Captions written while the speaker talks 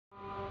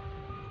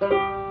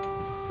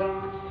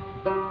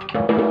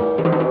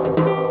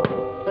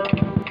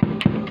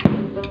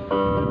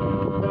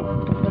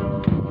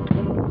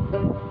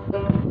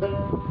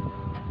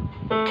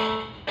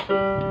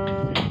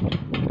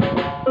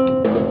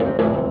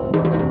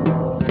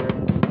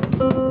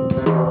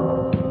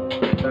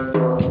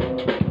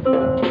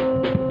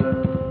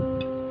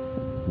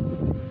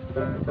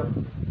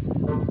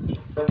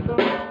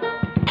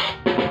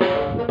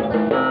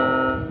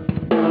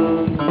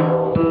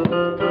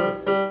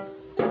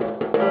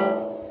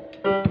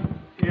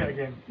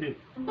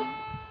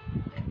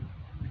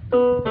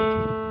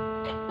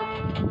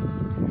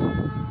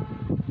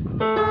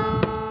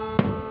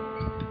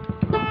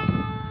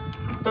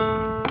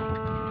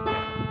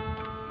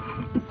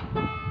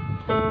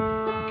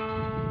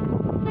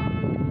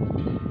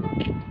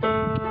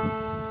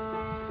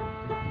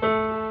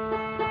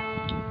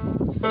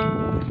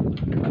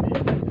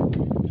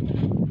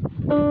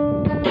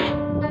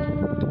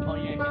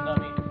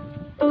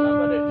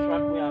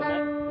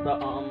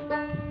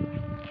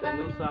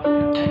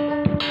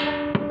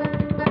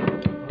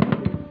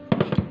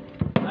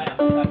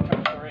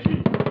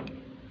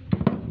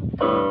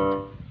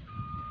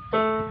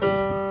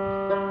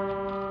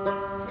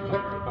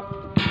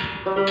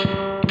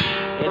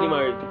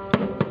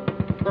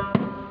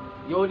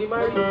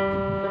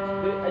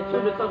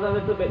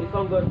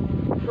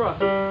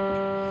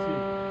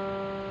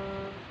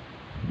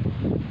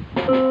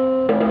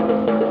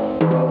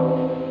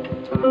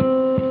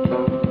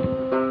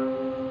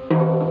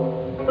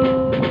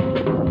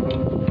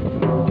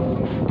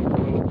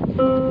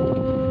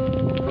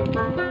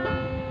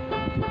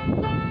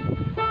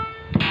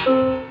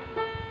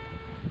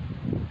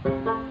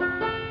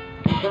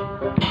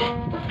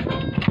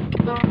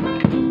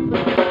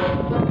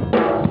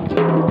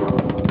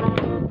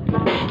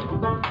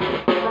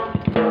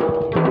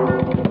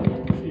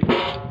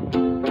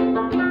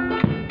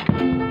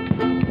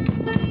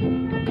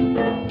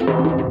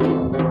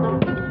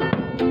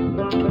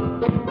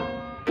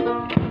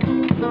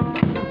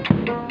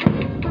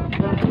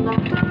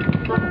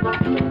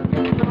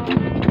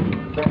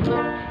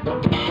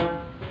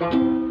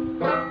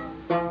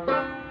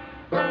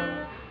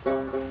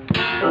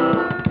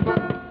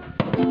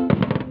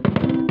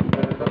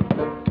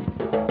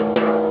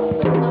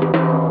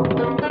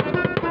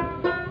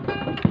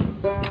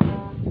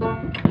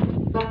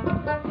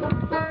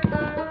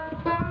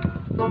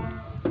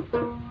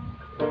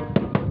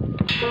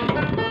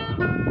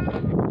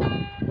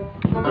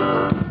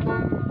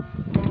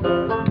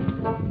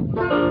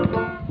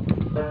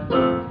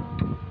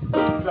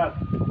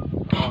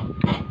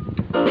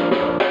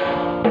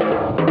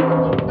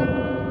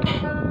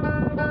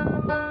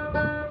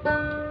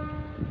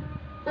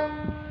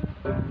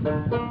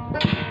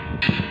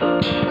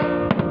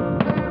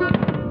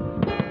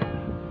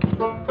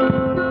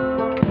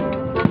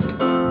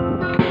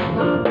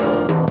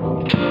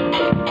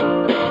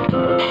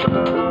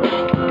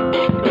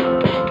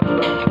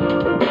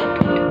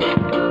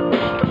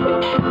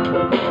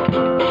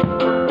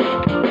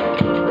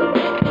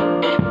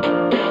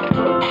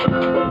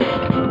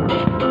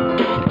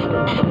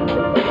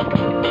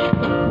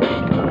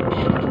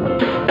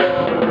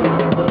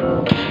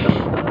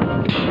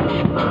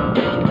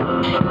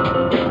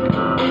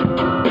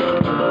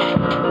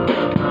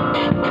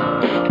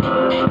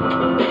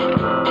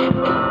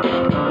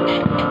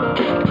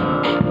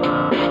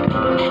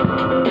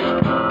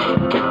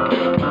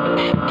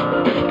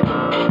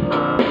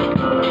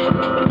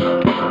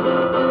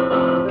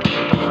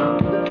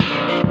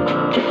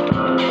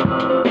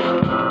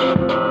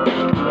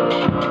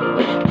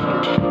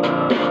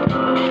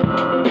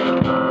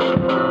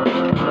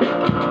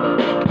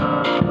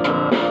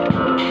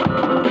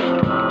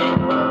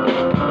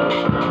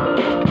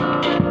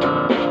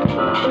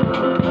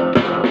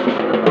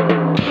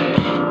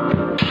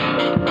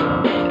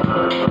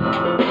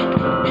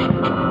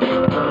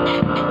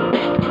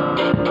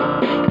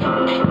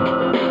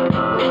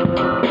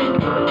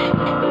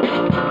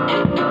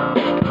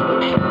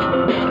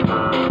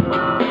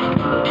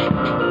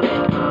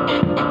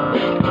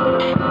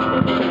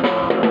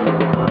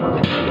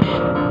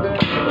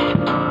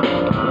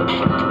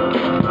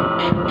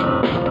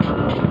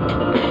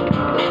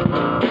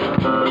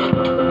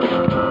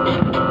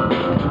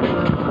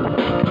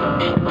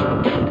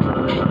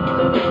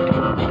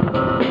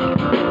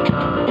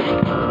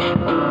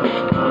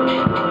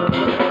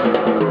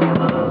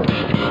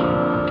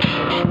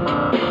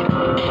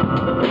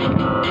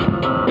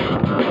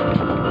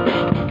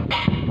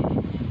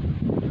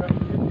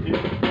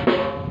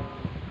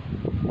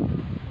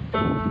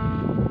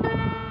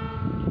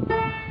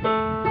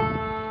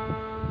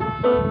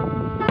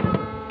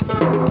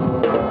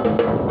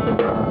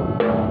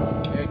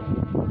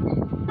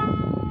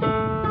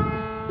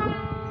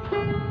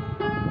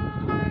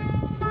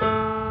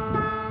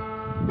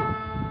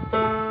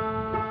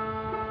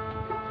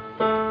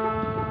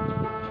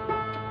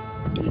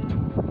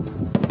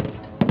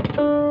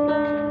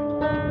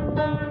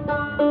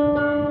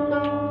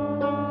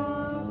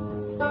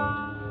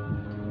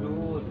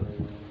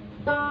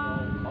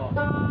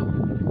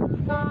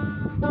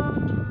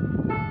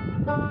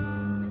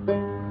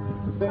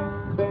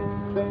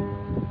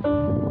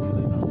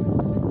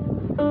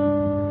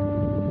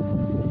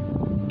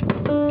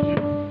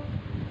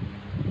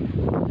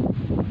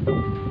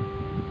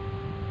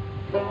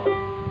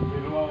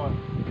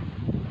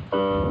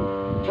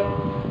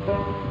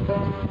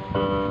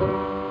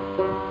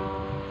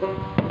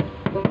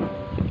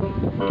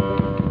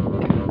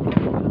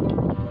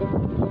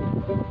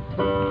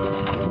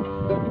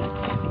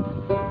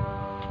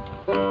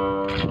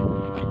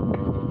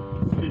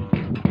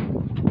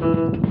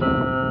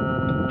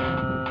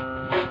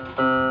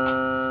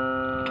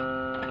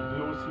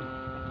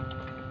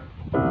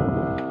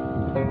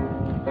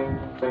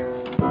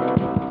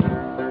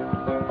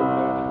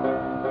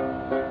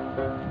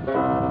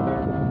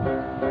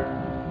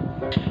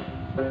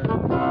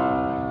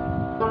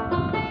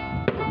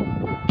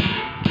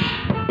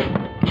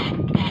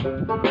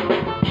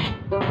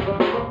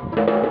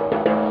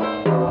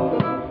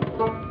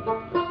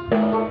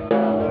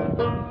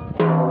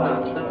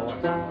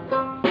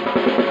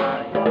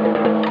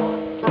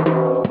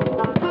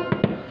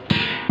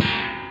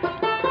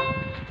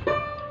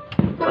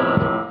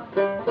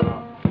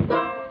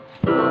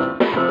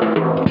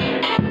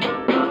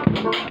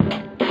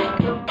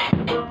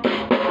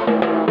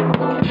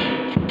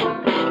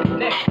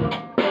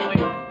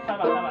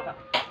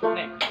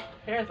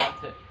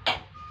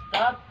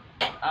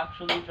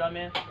Actually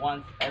drumming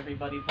once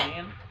everybody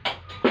playing.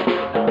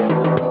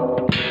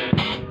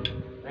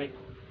 Right.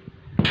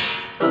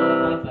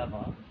 Hands up,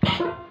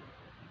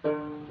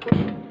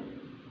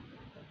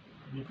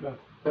 B flat.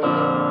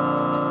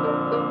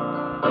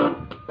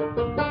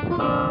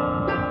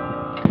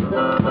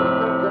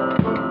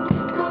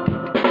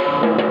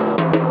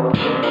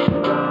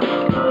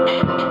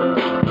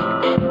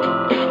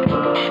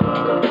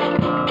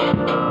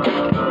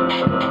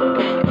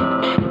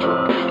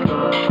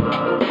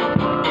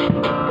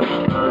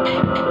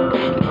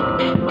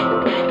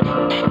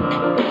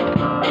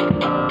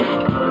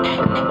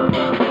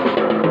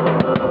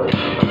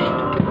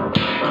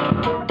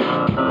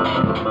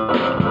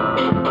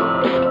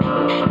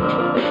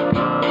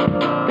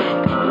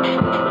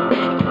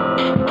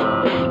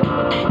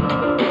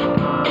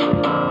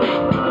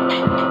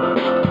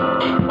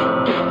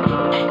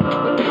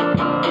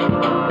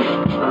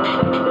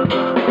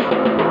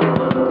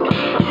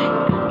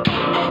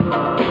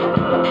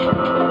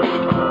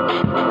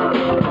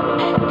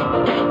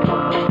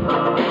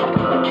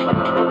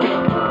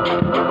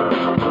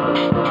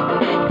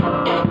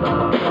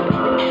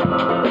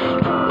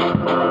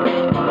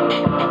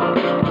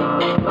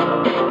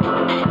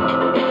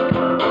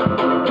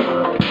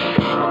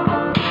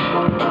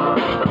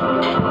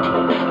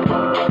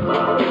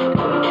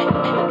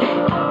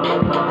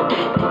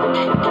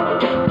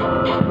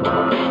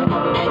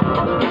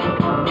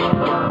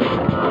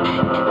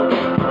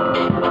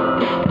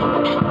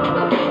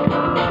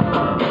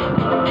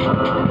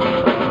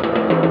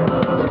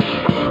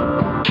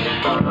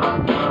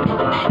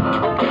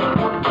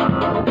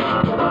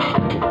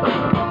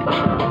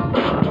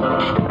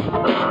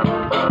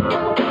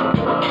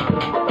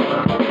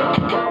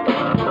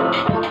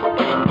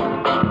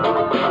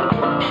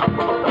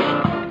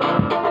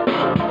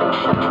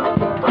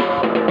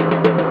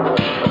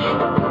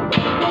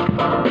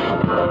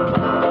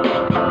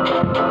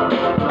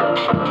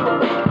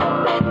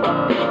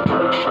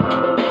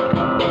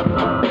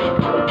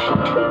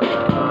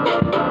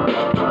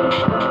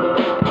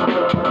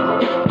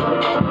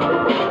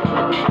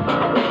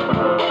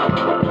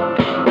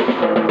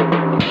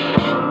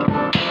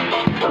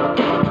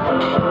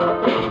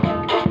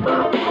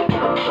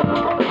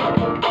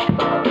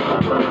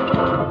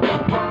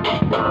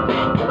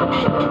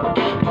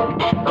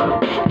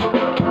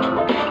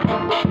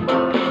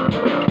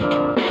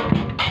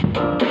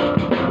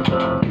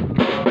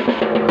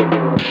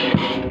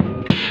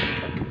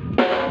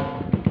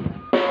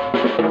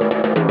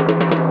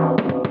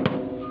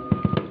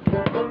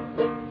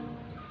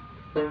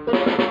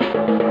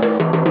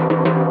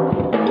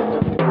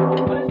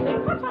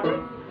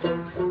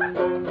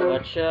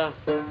 Gotcha.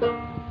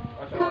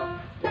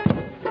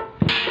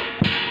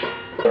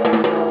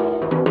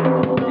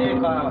 Take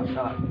a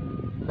shot.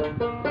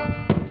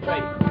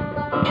 Right.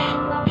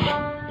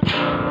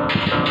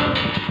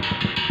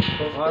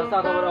 Want to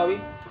start over, Robbie?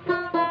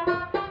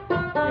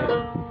 Yeah.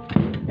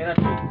 In a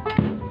tree.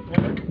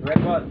 Red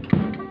ball.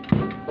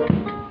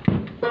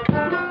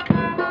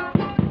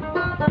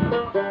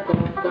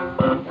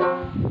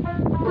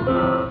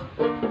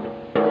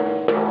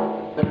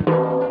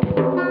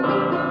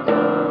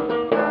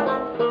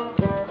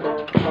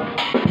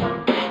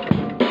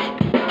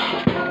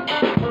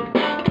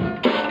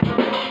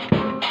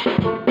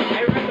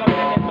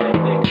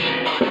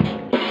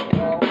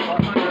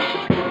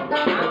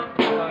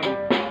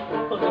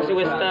 Si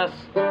estás.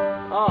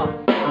 Ah.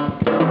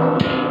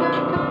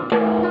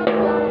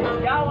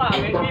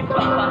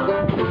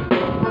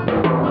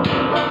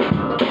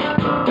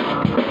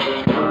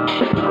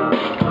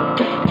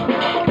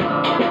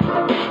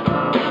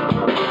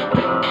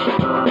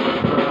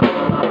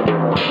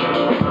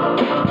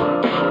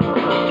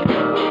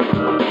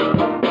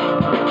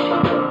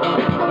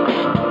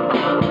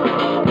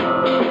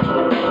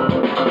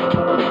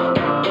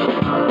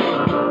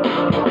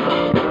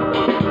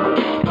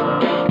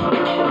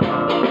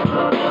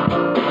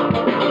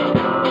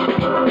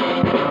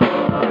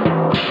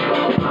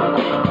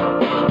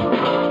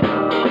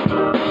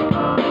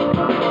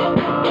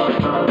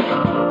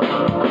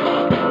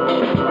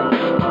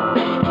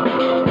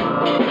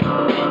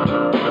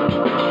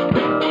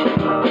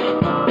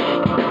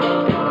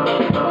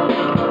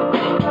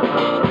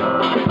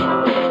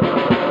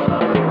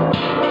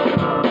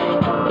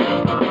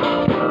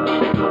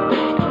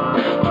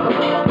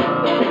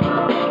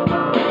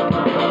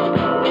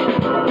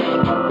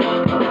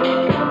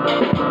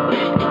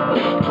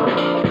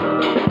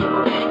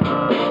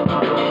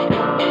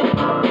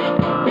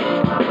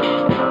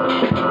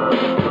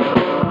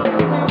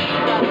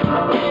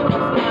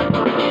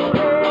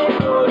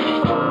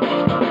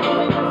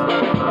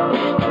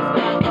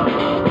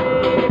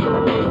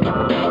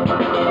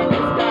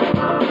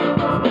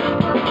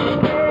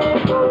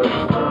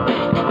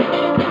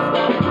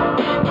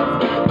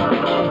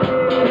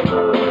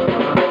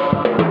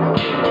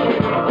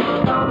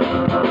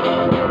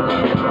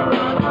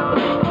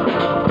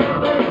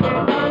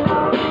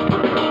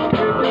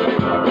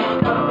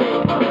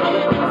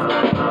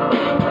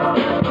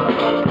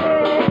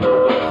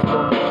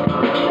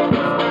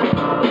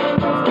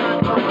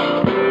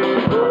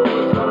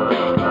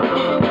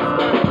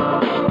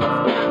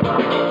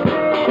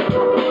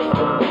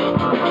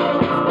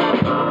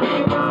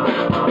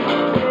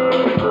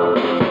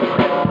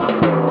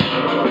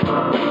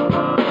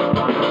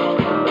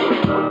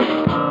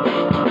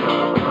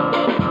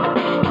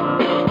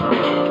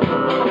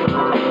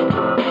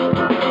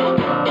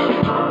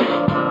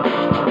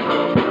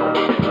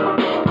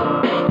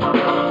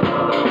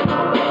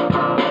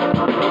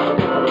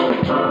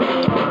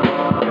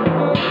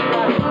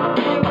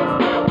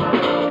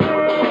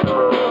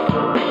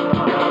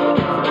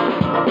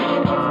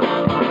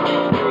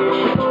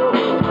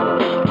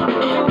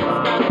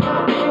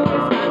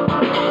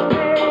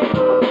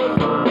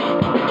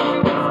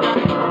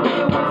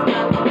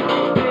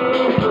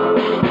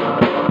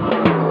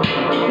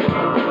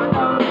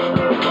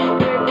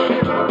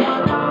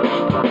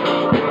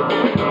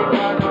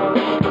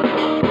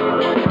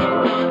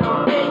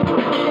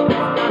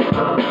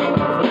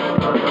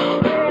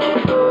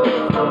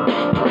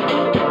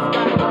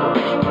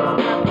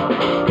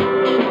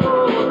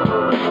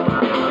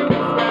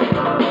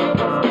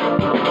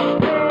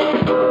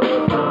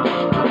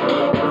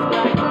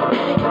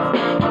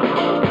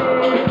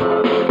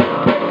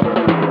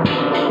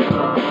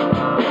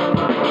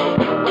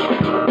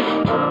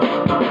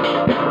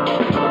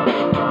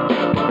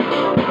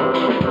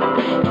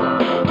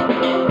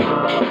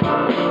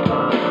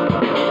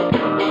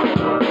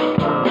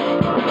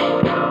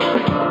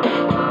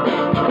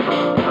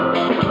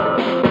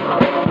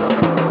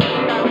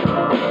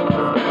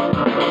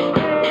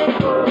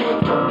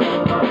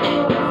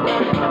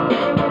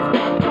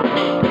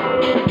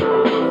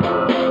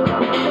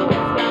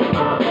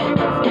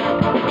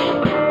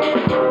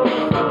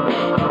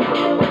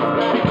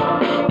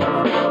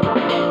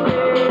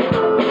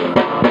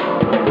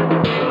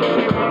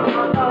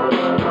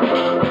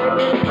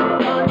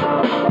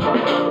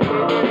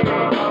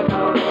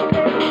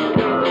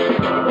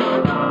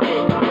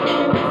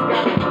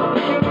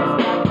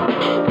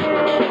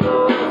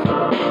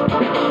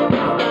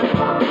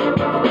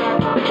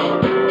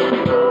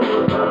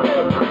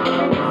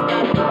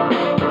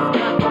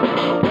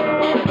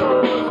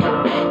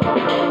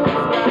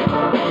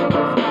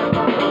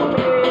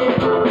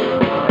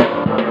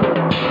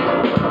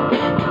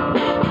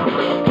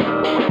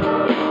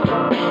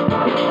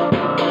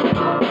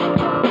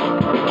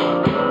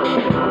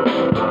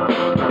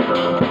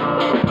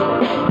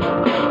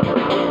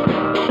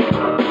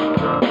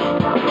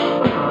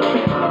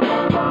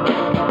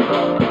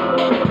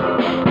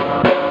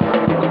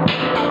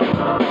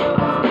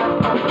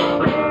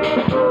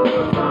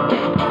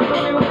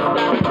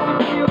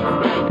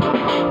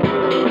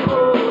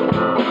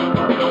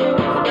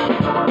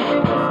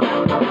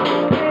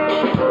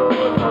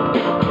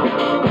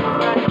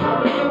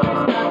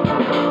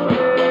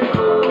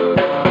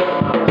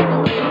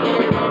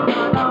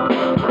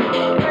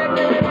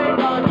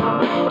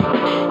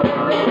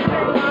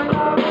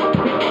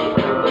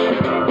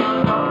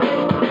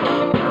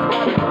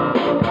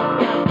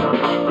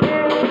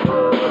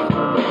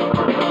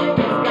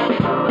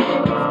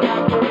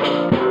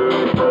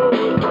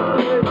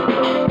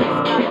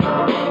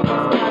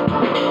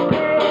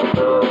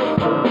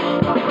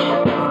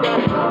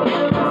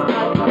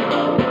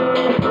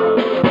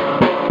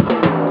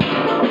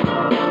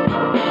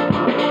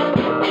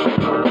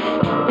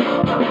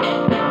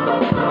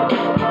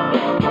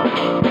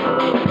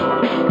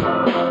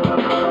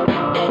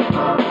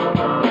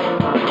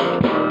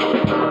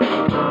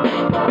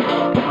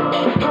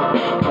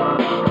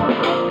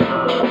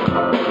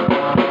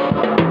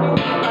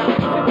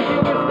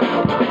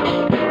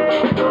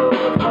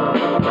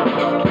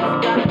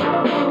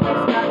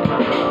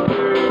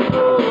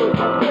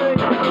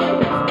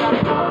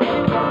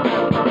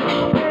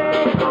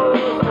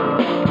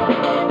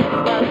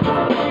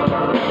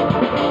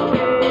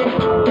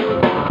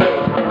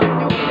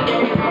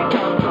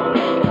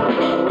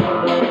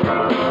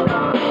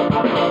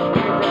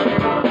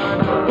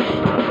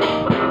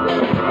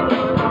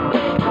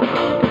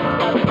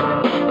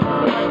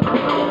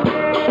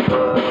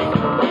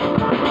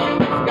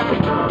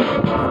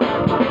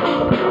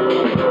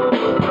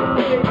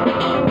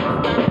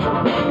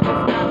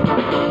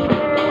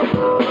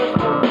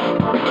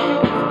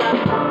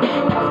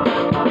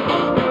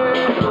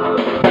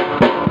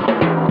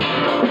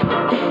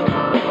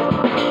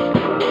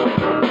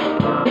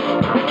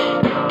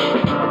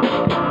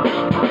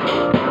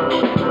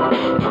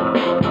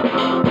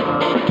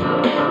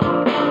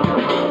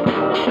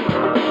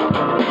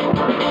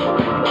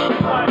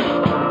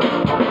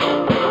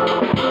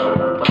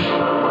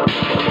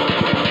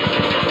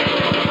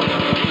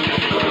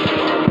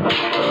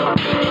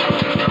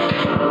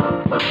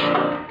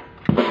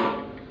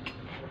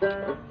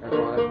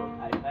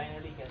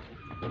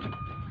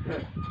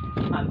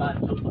 And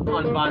banjo.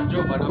 On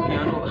banjo, but on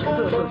piano.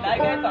 I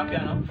get on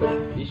piano.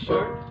 You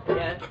sure?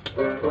 Yeah.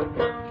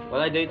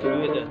 Well, I did to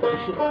do it then.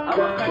 I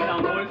was kind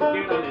of more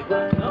scared of it,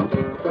 no?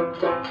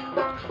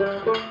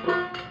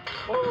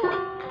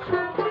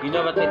 You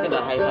never tasted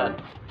the hi-hat.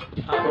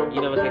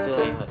 You never tasted the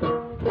hi-hat.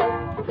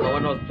 The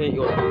one I was playing,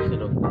 you were using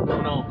them.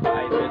 No,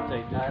 I did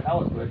take that. That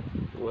was good.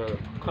 Well,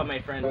 Cause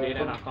my friend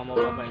Jaden had come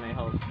over by my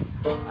house,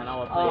 and I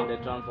was playing the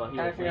drums while he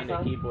Can I was sing a playing the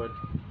song? keyboard.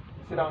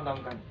 Sit down,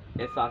 Duncan.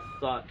 It's a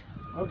song.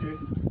 Okay.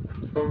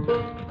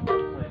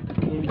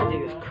 you need to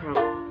take this crown.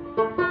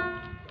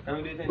 Can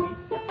we do it in beat?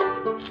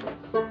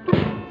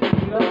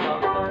 Sit down,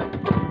 Duncan.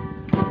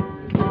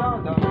 Sit down,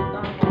 Duncan.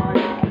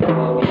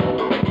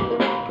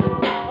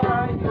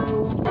 Why you?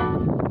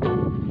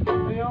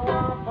 Do you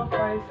want for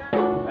price? I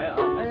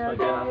almost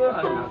forget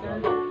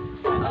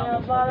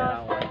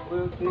that one.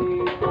 Will be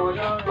for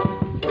your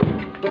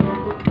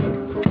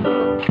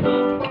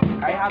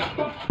I have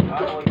D. I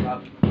don't know what you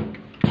have.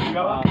 You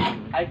got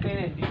one? I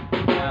play in D.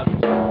 Yeah.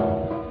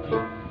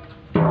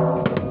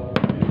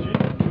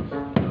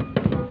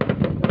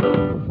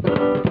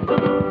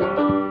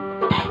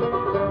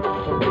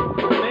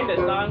 Sing the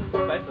song,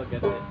 if I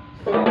forget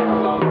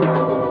it.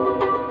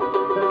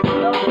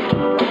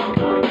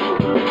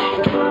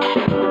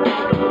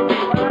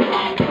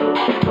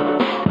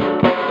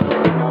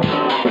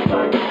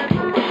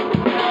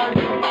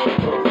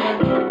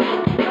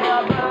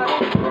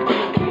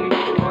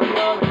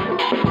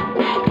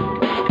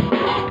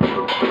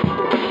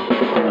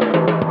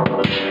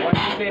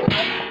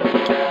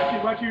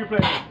 What you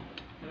playing?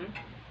 Hmm?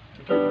 What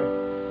you playing?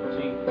 G.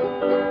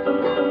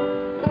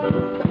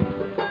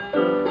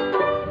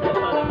 I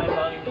thought that my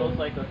volume goes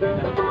like a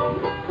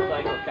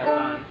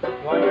catan.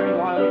 Why are you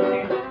want to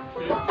sing?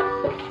 Sit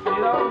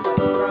down,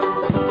 Duncan.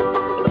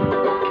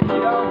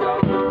 Sit down,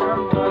 Duncan,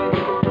 boy.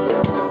 Sit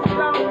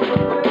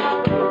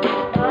down,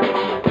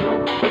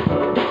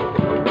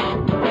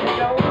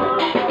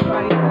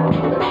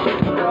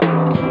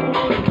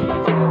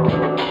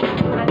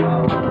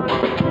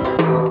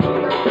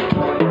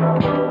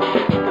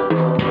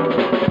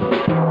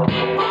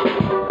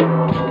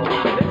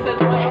 This is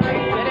why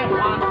I didn't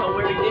want to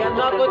wear They are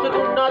not going to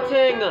do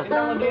nothing.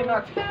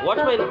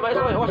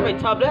 Watch my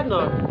tablet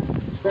now.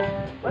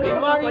 Hey,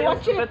 Mario,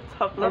 watch it.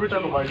 Let me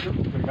talk about you.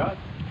 Oh my God.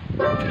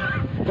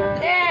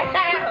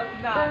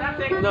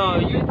 No,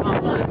 you it's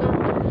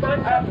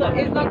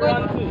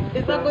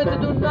not going to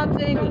do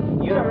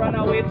nothing. You don't run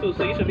away too,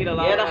 so you should be the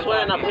last. Yeah, that's why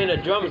I'm not playing the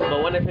drums,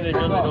 but when I play the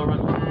drums, I don't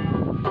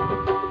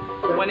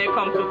run. When they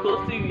come too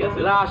close to you, yes.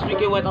 Last week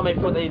it went on my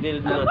foot and it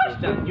didn't do nothing.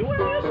 Question: you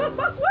wearing your shirt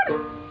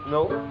backward?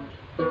 No,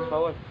 it's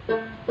forward.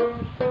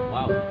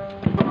 Wow.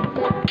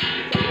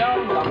 Sit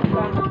down, Duncan.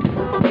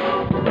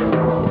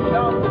 Sit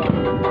down,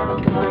 Duncan,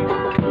 boy.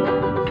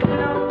 Sit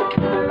down,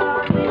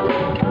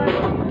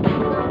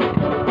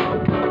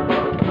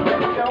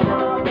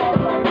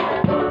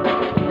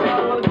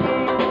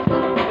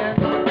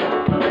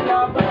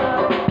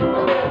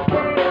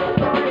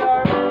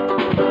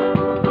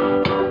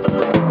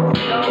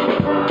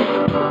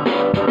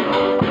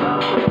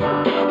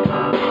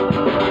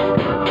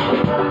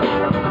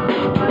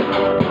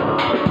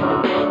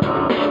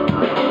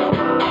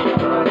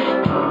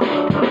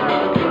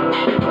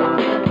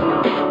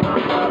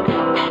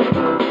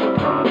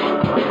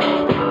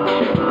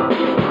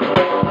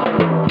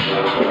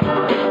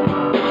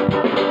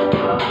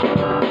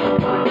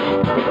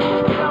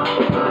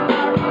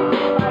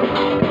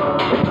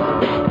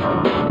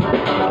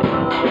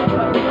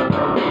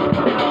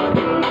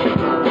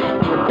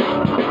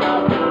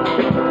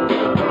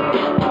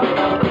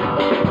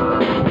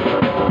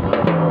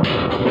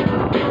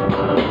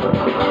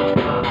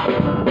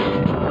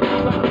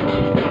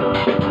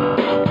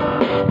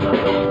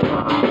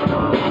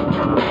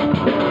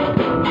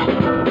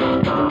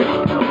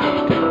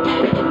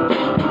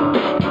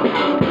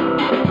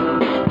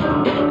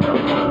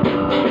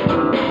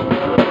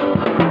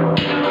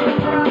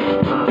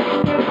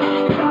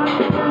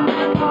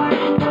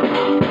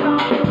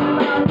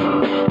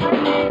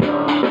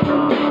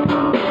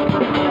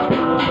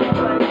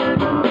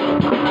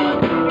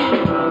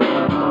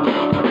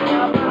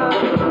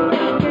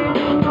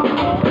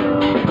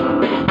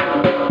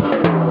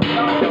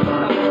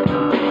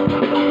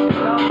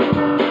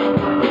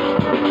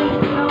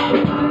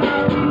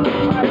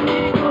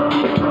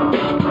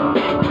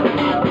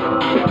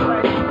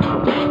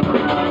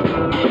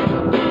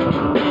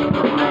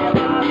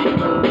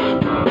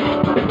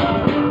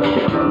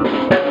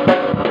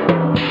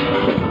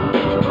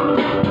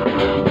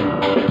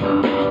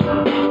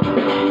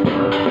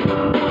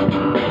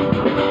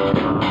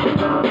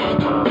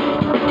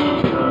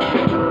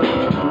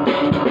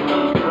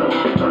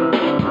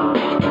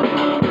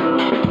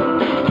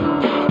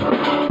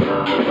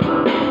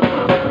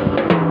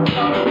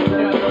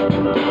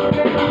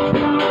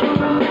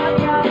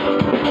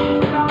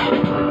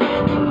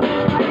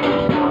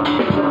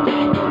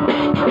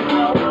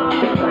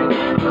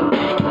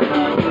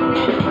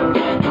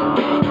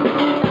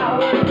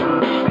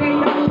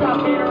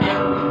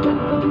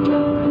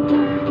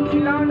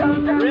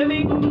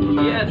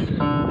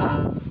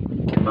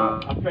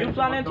 You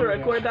planning to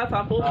record that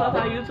and post that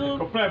on YouTube?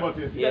 Comply about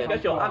it. Yes,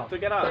 get your act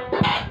together.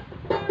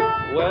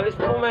 Well, it's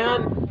for my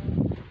hand.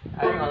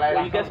 I ain't gonna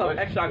lie, you get some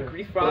extra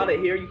grease for all the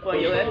hair you put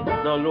on your head.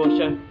 No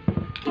lotion.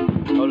 Oh,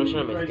 lotion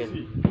on my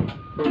skin.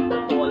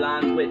 All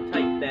lands with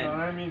tight then.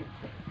 I mean,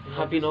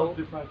 Happy now?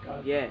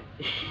 Yeah.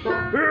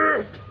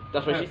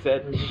 That's what she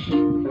said. Speak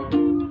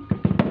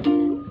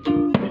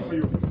for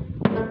you.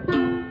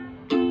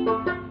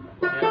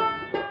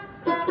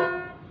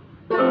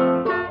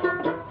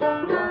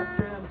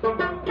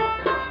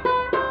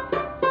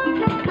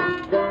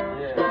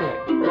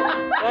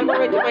 I'm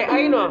going to my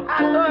eye now. I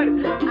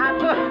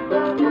thought.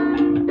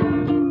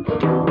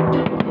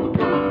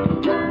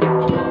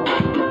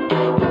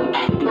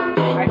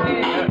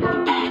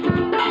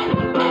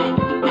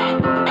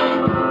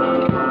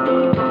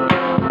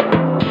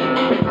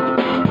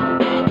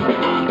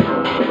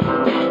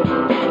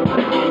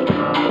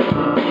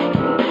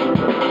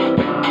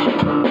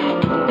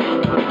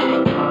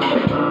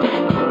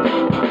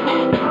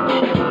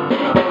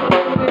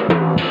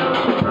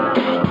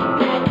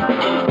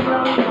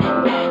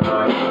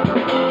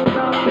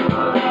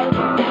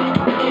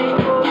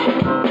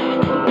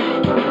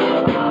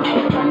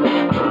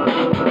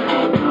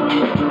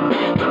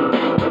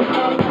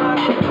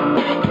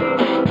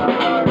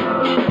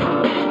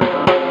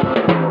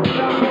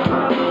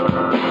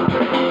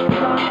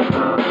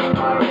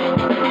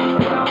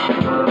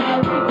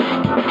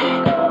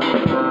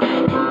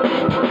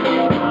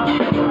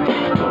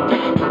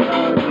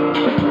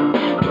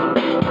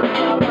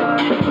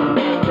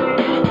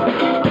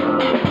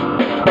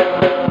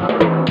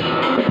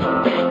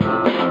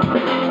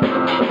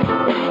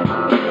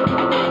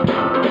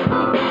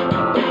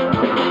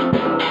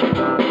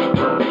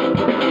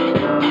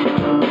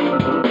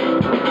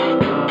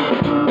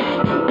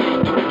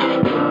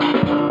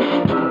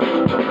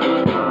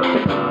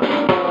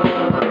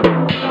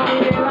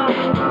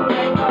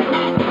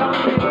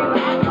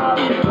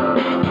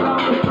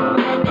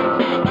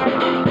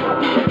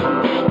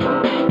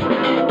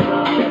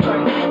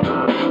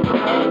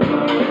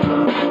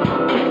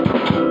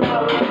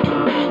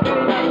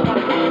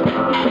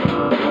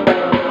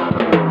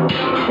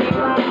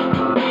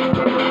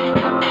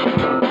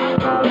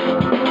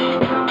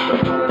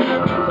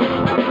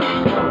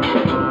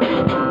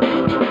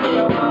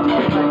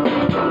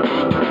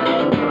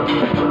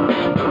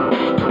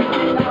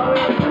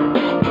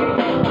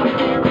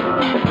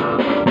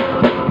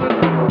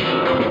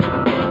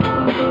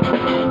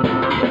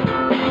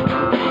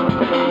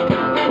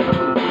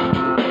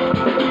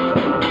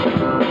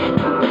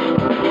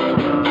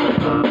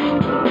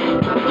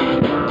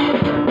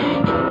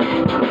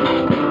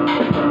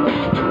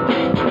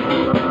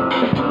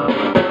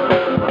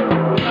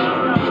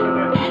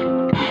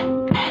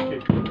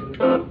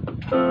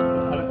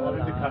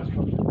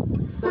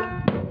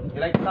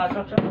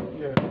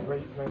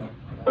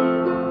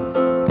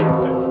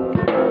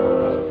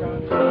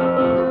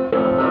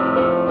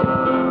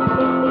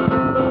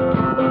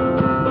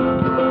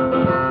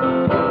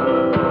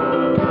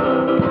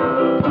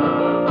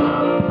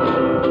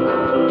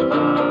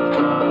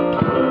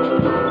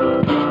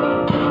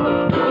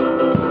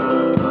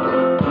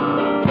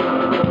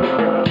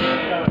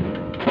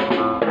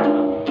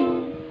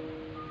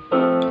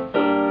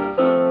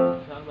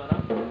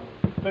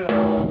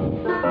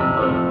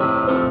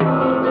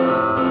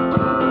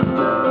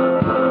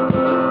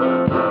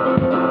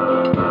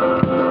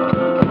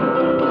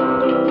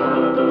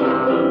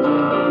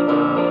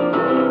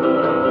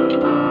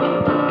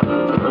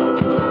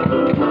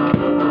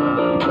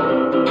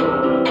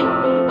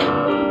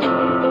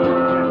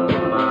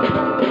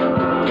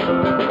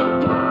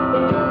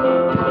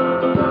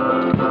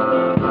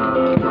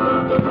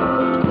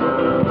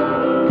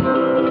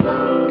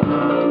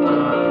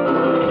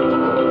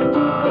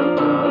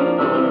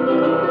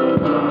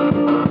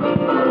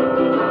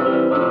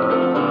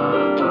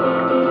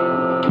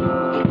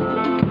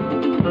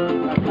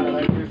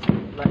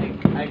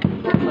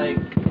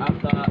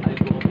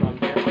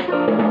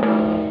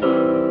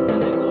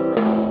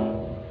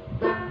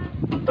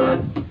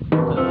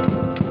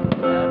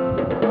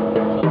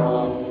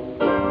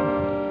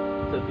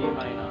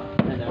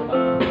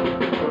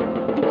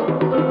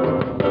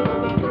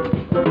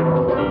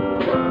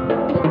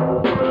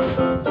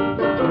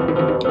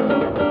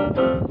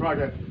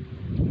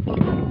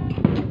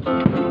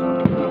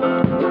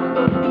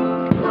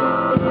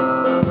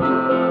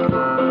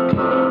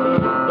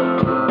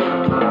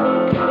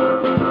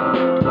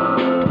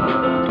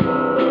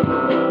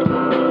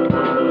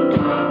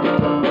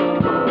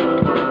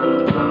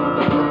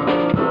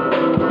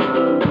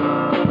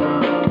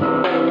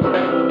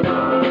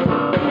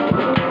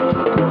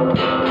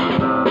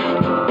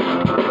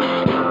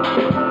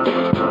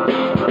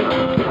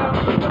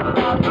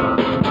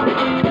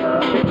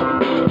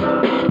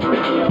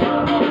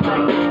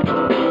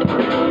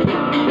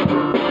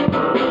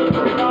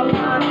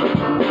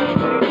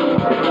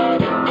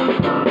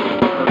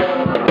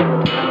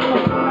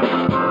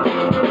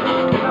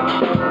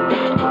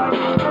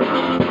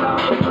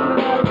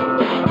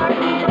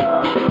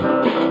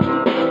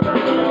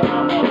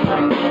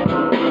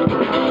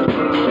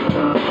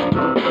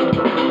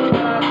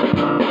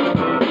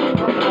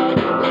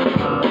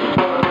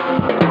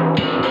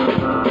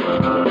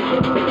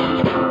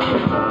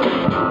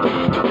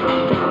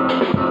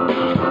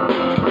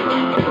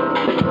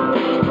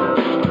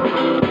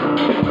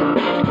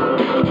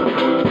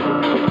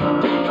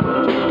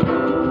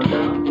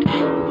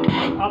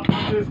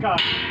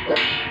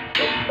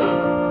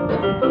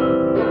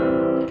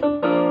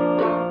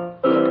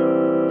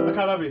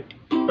 play?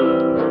 I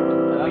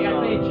gotta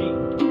play G.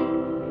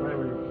 Where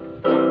were you?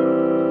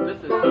 This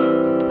is C.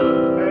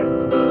 Hey?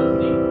 This is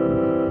C.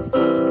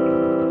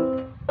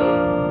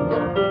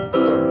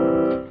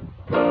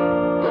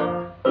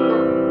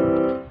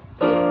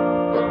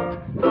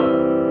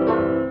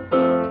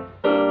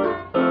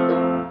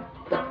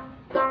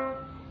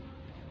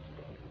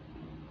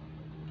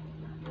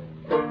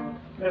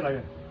 There, like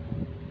it.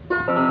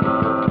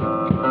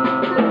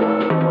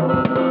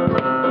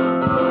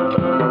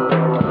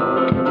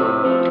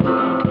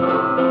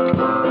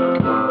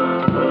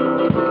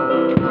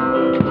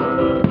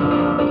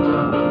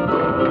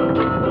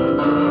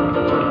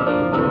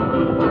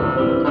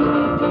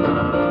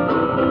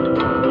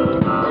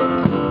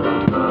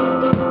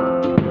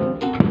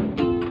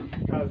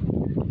 Because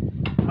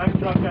I'm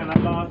drunk and I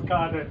lost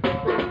card.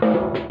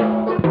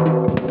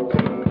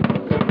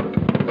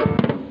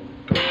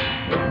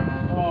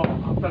 Oh,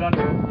 after that,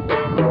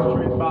 go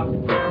straight back.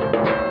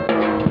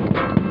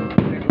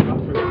 Then go back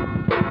to it.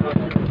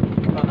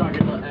 That's why I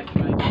get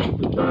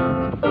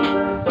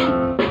X-ray.